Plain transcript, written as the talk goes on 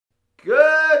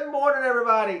Good morning,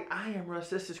 everybody. I am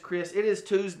Russ. This is Chris. It is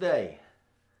Tuesday.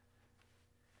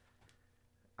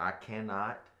 I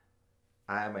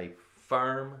am a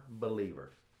firm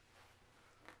believer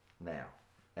now.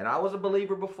 And I was a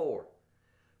believer before,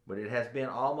 but it has been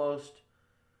almost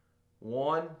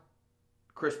one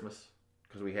Christmas,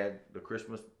 because we had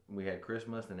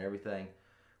Christmas and everything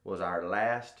was our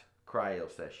last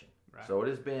cryo session. Right. So it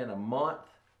has been a month,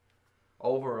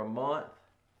 over a month,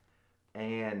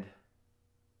 and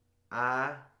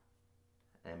I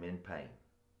am in pain.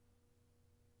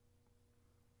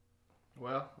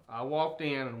 Well, I walked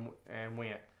in and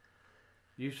went,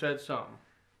 you said something.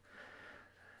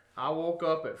 I woke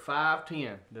up at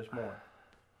 5:10 this morning.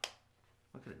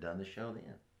 I could have done the show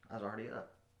then. I was already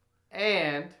up.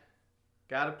 And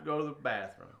got up to go to the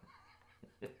bathroom.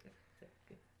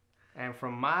 And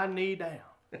from my knee down.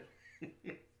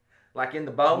 Like in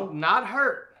the bone? Not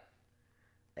hurt.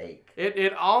 Ache.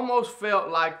 It almost felt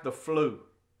like the flu.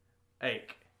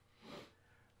 Ache.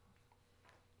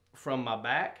 From my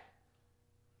back,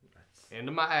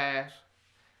 into my ass,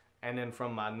 and then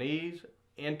from my knees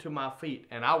into my feet.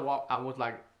 And I was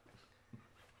like,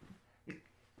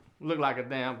 looked like a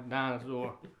damn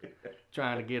dinosaur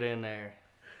trying to get in there.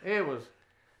 It was,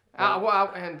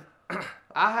 and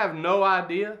I have no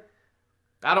idea.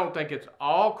 I don't think it's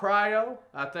all cryo.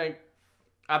 I think,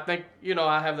 I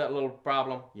have that little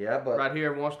problem. Yeah, but right here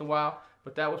every once in a while.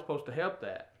 But that was supposed to help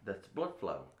that. That's blood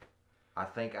flow. I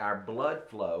think our blood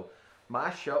flow.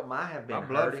 My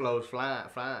blood flow's flying.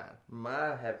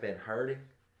 Mine have been hurting.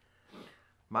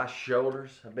 My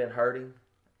shoulders have been hurting,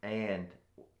 and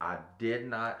I did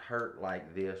not hurt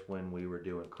like this when we were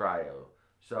doing cryo.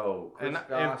 So, Chris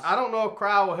Goss, I don't know if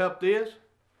cryo will help this,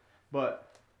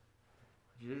 but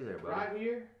what'd you do there, buddy? right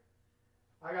here,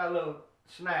 I got a little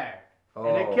snag, Oh.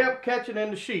 and it kept catching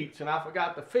in the sheets, and I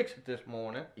forgot to fix it this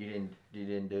morning. You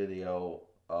didn't do the old.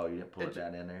 Oh, you didn't pull it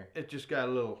down in there. It just got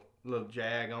a little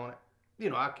jag on it.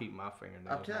 I keep my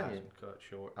fingernails nice and cut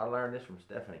short. I learned this from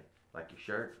Stephanie. Like your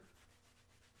shirt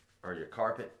or your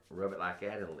carpet, rub it like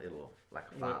that. It'll like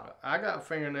a file. I got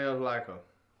fingernails like a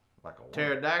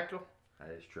pterodactyl. That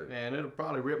is true. And it'll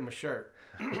probably rip my shirt.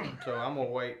 So I'm gonna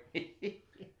wait.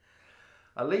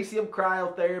 Elysium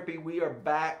Cryotherapy. We are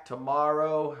back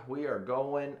tomorrow. We are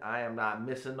going. I am not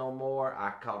missing no more.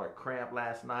 I caught a cramp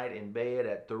last night in bed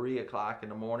at 3 o'clock in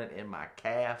the morning in my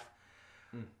calf.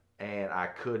 And I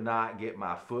could not get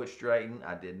my foot straightened.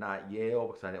 I did not yell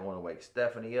because I didn't want to wake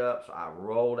Stephanie up. So I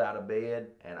rolled out of bed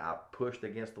and I pushed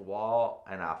against the wall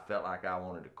and I felt like I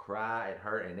wanted to cry. It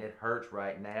hurt, and it hurts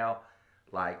right now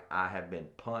like I have been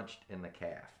punched in the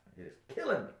calf. It is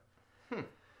killing me.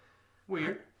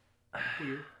 Weird.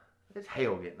 It's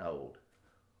hell getting old.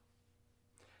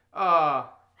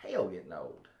 Hell getting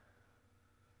old.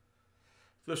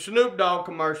 The Snoop Dogg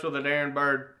commercial that Aaron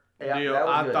Bird did,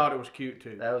 I thought it was cute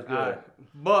too. That was good.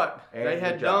 But Aaron, they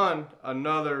had done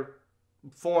another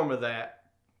form of that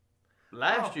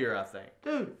last year, I think.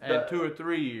 Dude. And 2 or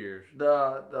 3 years.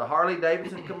 The Harley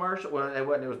Davidson commercial, well, it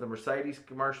wasn't. It was the Mercedes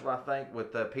commercial, I think,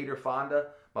 with Peter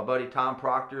Fonda. My buddy Tom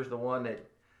Proctor's the one that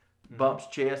bumps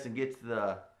chest and gets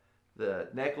the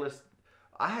necklace.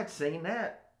 I had seen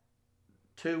that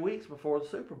 2 weeks before the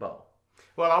Super Bowl.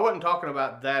 Well, I wasn't talking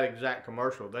about that exact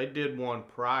commercial. They did one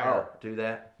prior. Oh, do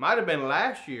that? Might have been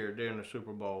last year during the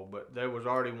Super Bowl, but there was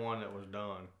already one that was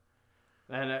done.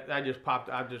 And I just popped.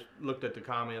 I just looked at the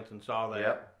comments and saw that.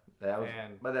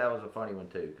 Yep, but that was a funny one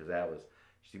too, because that was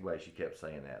the way she kept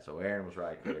saying that. So Aaron was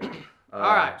right there. All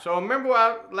right. So remember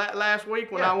last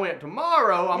week when I went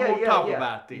tomorrow? I'm going to talk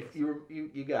about this.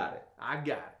 You got it. I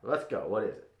got it. Let's go. What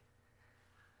is it?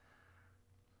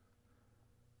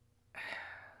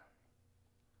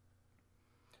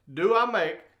 Do I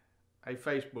make a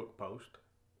Facebook post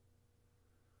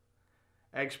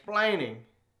explaining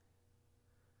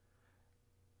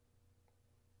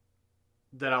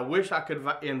that I wish I could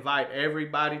invite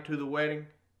everybody to the wedding,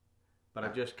 but I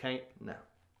just can't? No.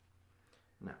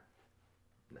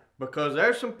 Because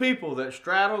there's some people that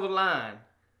straddle the line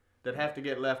that have to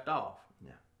get left off.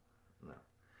 No.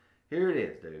 Here it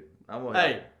is, dude.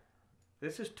 Hey,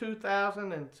 this is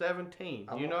 2017.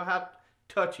 You know how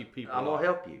touchy people I'm are. gonna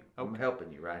help you. Okay. I'm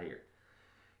helping you right here.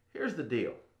 Here's the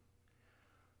deal.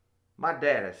 My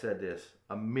dad has said this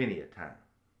a many a time.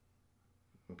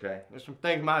 Okay? There's some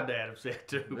things my dad have said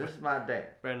too. This is my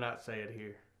dad. Better not say it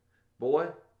here. Boy,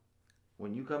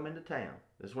 when you come into town,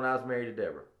 this is when I was married to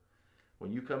Deborah.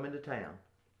 When you come into town,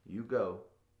 you go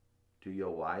to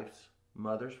your wife's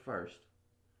mother's first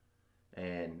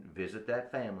and visit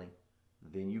that family.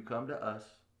 Then you come to us.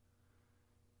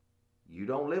 You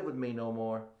don't live with me no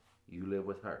more. You live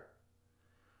with her.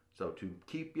 So to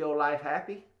keep your life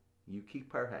happy, you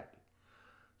keep her happy.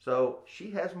 So she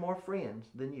has more friends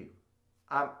than you.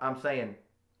 I'm saying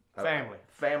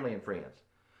family and friends.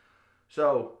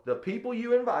 So the people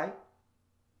you invite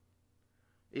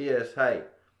is, hey,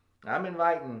 I'm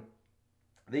inviting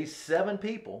these 7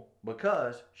 people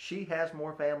because she has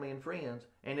more family and friends,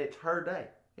 and it's her day.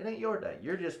 It ain't your day.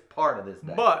 You're just part of this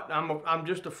day. But I'm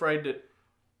just afraid that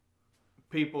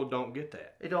people don't get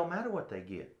that. It don't matter what they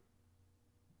get.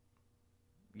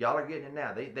 Y'all are getting it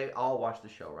now. They all watch the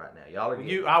show right now. Y'all are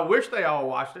getting it. I wish they all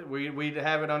watched it. We'd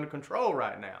have it under control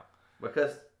right now.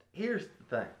 Because here's the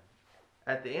thing.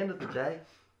 At the end of the day,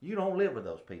 you don't live with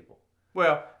those people.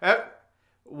 Well,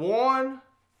 one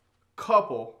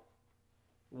couple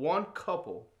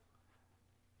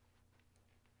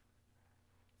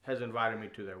has invited me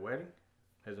to their wedding,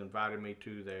 has invited me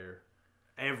to their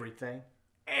everything.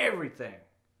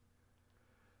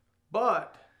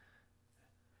 But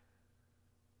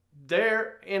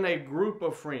they're in a group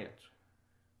of friends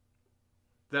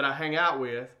that I hang out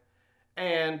with,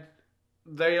 and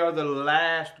they are the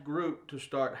last group to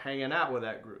start hanging out with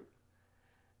that group.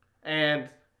 And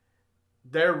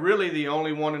they're really the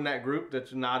only one in that group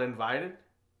that's not invited.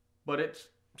 But it's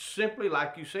simply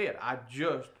like you said, I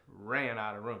just ran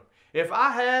out of room. If I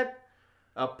had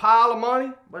a pile of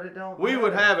money, but it don't we matter.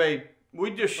 would have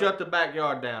we'd just shut the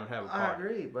backyard down and have a party. I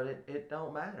agree, but it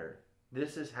don't matter.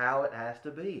 This is how it has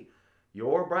to be.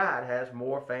 Your bride has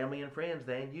more family and friends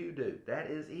than you do.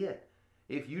 That is it.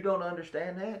 If you don't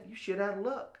understand that, you shit out of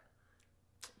luck.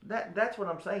 That's what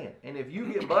I'm saying. And if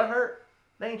you get butthurt,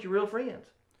 they ain't your real friends.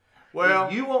 Well,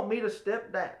 if you want me to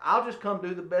step down, I'll just come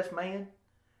do the best man,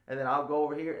 and then I'll go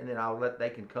over here, and then they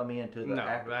can come into the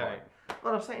after party.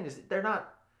 What I'm saying is they're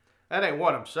not. That ain't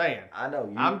what I'm saying. I know.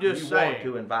 I'm just saying. Want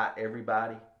to invite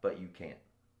everybody, but you can't.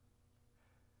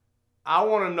 I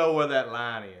want to know where that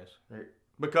line is.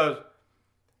 Because,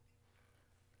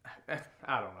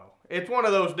 I don't know. It's one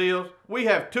of those deals. We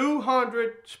have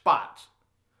 200 spots.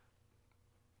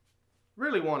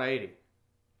 Really 180.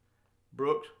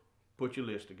 Brooks, put your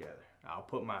list together. I'll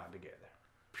put mine together.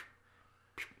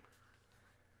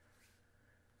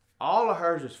 All of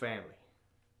hers is family.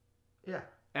 Yeah.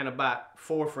 And about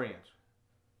 4 friends.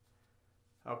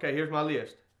 Okay, here's my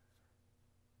list.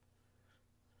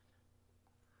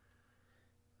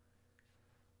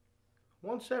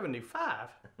 $175.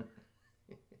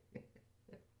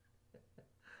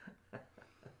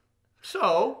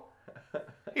 So,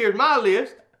 here's my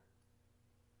list.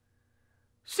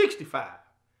 65.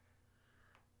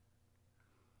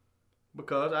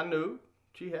 Because I knew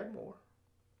she had more.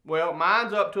 Well,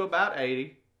 mine's up to about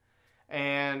 80,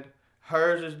 and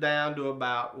hers is down to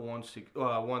about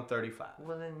 135.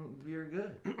 Well, then you're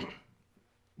good.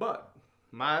 But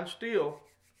mine's still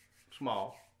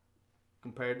small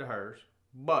compared to hers,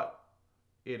 but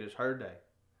it is her day.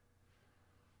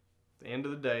 At the end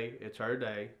of the day, it's her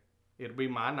day. It'll be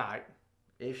my night.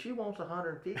 If she wants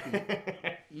 150,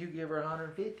 you give her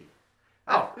 150.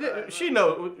 Oh, she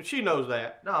knows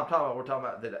that. No, we're talking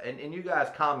about that, and you guys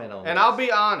comment on. And this. I'll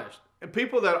be honest.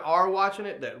 People that are watching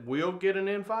it that will get an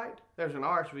invite, there's an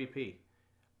RSVP.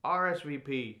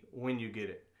 RSVP when you get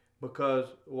it, because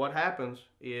what happens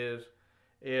is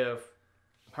if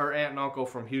her aunt and uncle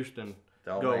from Houston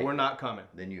we're not coming.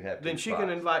 Then you have. Then she can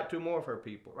invite 2 more of her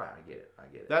people. Right, I get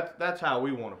it. That's how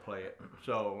we want to play it.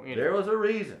 So anyway. There was a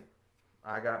reason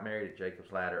I got married at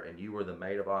Jacob's Ladder, and you were the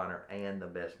maid of honor and the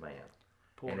best man.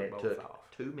 And it took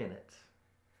 2 minutes,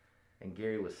 and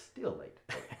Gary was still late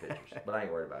to take the pictures. But I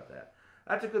ain't worried about that.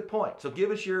 That's a good point. So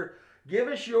give us your. It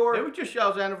was just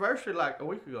y'all's anniversary like a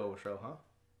week ago or so, huh?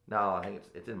 No, I think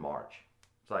it's in March.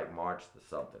 It's like March the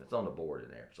something. It's on the board in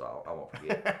there, so I won't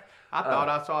forget. I thought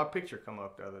I saw a picture come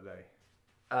up the other day.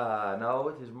 No,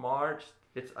 it is March.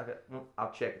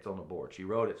 I'll check. It's on the board. She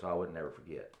wrote it, so I would never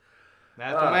forget.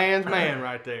 That's a man's man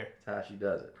right there. That's how she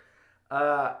does it.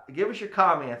 Give us your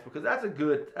comments, because that's a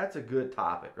good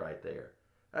topic right there.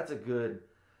 That's a good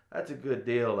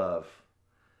deal of.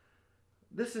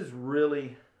 This is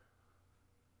really.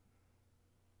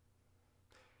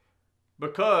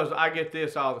 Because I get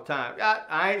this all the time.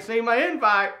 I ain't seen my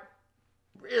invite.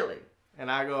 Really?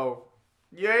 And I go,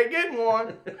 you ain't getting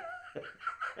one.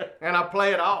 And I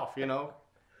play it off,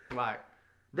 like.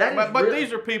 But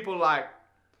these are people like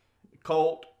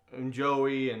Colt and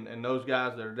Joey and those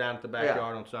guys that are down at the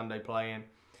backyard on Sunday playing.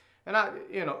 And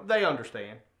they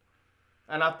understand.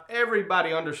 And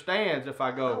everybody understands if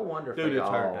I go, I wonder dude, it's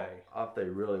her day. If they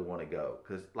really want to go.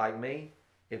 Because like me,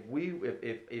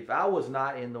 if I was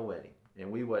not in the wedding and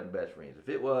we wasn't best friends, if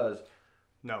it was.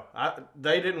 No,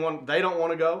 they don't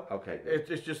want to go. Okay.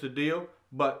 It's just a deal.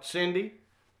 But Cindy,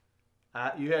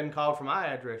 You hadn't called for my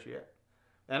address yet.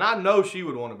 And I know she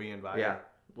would want to be invited. Yeah.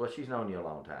 Well, she's known you a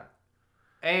long time.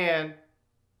 And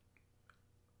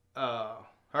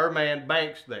her man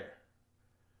Banks there.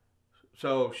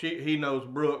 So he knows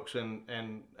Brooks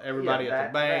and everybody at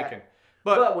the bank.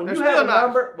 But when you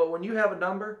have a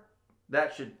number,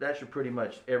 that should pretty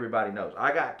much everybody knows.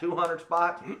 I got 200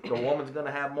 spots. The woman's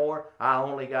gonna have more. I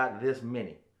only got this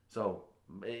many. So,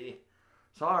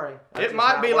 sorry. It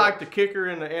might be like the kicker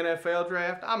in the NFL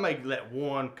draft. I may let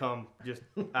one come just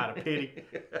out of pity.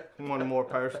 One more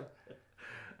person.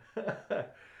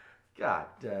 God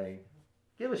dang.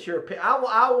 Give us your opinion.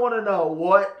 I want to know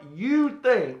what you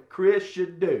think Chris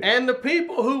should do. And the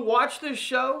people who watch this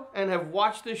show and have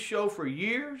watched this show for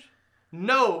years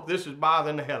know this is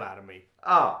bothering the hell out of me.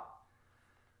 Oh.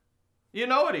 You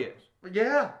know it is.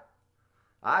 Yeah.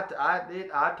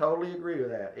 I totally agree with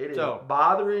that. It is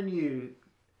bothering you.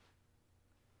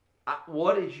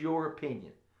 What is your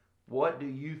opinion? What do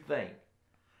you think?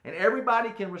 And everybody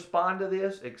can respond to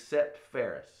this except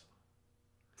Ferris.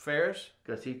 Ferris?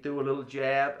 Because he threw a little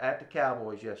jab at the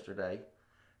Cowboys yesterday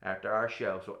after our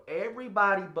show. So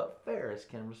everybody but Ferris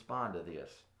can respond to this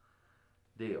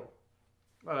deal.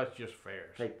 Well, that's just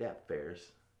Ferris. Take that, Ferris,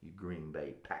 you Green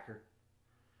Bay Packer.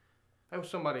 There was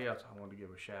somebody else I wanted to give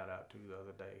a shout out to the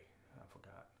other day. I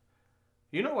forgot.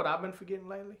 You know what I've been forgetting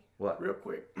lately? What? Real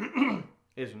quick.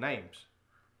 Is names.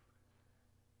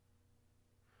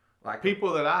 Like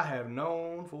people that I have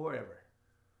known forever.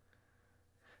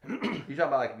 You talking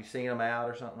about like if you seen them out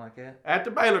or something like that? At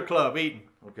the Baylor Club eating.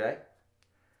 Okay.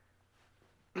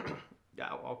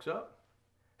 Guy walks up.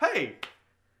 Hey,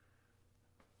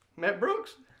 met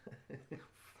Brooks?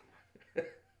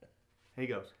 He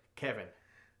goes, Kevin.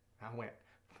 I went,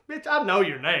 bitch, I know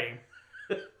your name.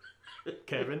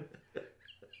 Kevin.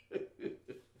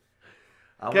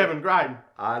 Kevin Gryden.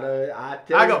 I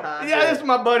go, yeah, this is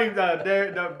my buddy,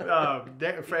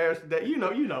 Darren Ferris. You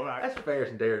know, right? That's Ferris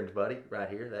and Darren's buddy right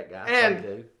here, that guy. And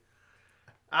dude.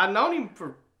 I've known him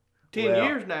for 10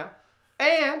 years now.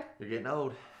 And you're getting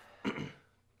old.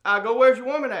 I go, where's your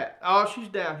woman at? Oh, she's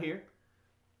down here.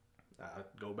 I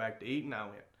go back to eating. I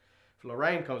went, if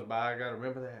Lorraine comes by, I got to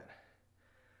remember that.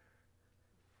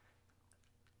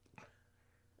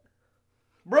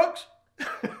 Brooks.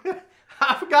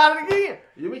 I forgot it again.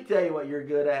 Let me tell you what you're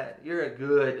good at. You're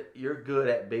good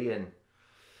at being.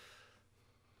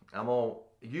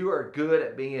 You are good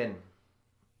at being.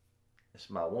 This is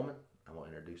my woman. I'm gonna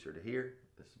introduce her to here.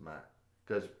 This is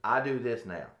because I do this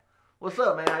now. What's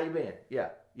up, man? How you been? Yeah.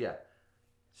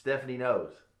 Stephanie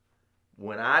knows.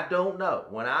 When I don't know,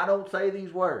 when I don't say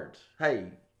these words, hey,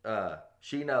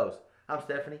 she knows. I'm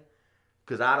Stephanie,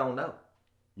 because I don't know.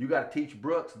 You got to teach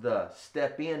Brooks the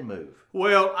step-in move.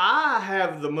 Well, I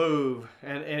have the move,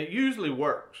 and it usually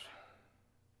works.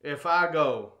 If I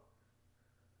go,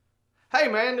 hey,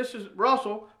 man, this is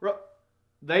Russell.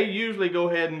 They usually go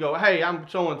ahead and go, hey, I'm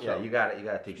so-and-so. Yeah, you got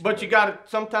to teach But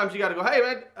sometimes you got to go, hey,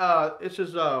 man, this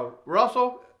is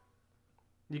Russell.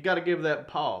 You got to give that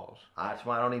pause. That's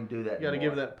why I don't even do that You got to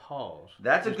give that pause.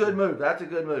 That's a good move. That's a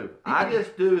good move. I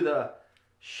just do the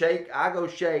shake. I go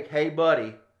shake, hey,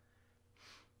 buddy.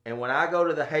 And when I go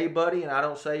to the hey buddy and I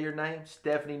don't say your name,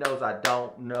 Stephanie knows I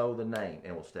don't know the name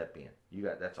and will step in.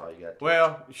 That's all you got to do.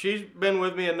 Well, she's been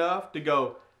with me enough to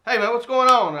go, hey man, what's going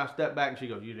on? And I step back and she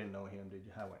goes, you didn't know him, did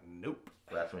you? I went, nope.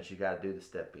 That's when she got to do the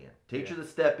step in. Teach her the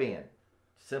step in.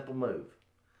 Simple move.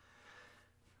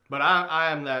 But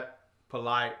I am that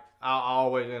polite. I'll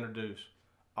always introduce.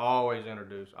 No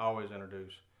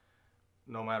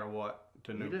matter what,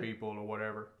 to new people or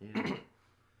whatever. You do.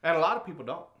 And a lot of people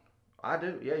don't. I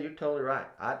do. Yeah, you're totally right.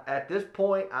 At this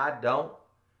point, I don't.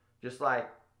 Just like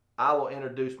I will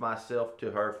introduce myself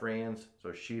to her friends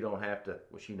so she don't have to.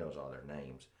 Well, she knows all their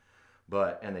names.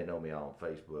 And they know me all on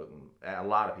Facebook. And a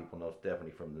lot of people know Stephanie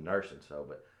from the nursing.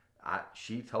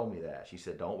 She told me that. She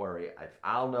said, don't worry.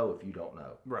 I'll know if you don't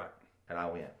know. Right. And I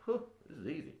went, this is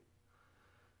easy.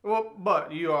 Well,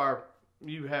 but you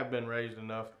have been raised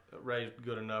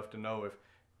good enough to know if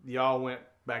y'all went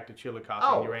back to Chillicothe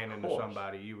and you ran into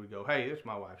somebody, you would go, hey, this is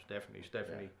my wife, Stephanie. Yeah.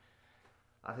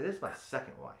 I said, this is my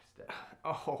second wife, Stephanie.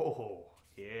 Oh,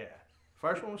 yeah.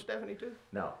 First one was Stephanie, too?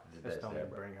 No. Just don't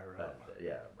bring her up.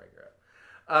 Yeah, I'll bring her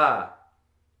up.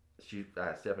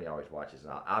 Stephanie always watches,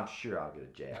 and I'm sure I'll get a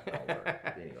jab. Don't worry.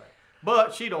 Anyway.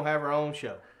 But she don't have her own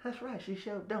show. That's right. She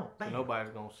don't. So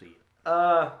nobody's going to see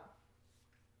it.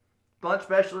 Lunch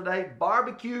special today,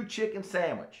 barbecue chicken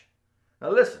sandwich.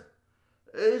 Now listen,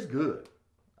 it's good.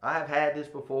 I have had this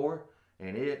before,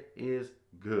 and it is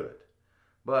good.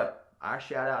 But our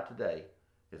shout out today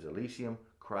is Elysium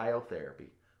Cryotherapy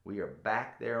We are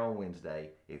back there on Wednesday.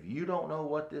 If you don't know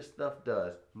what this stuff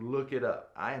does, look it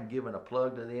up. I am giving a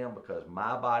plug to them because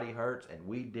my body hurts and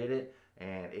we did it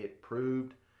and it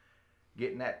proved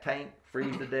getting that tank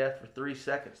freeze to death for 3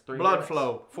 seconds, 3 blood minutes.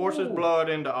 flow. Forces blood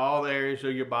into all the areas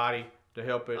of your body to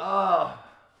help it. Oh,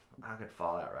 I could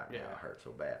fall out right now. It hurts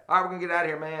so bad. All right, we're going to get out of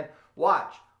here, man.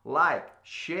 Watch, like,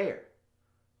 share.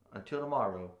 Until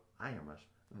tomorrow, I am Russ.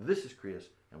 This is Chris,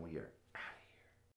 and we are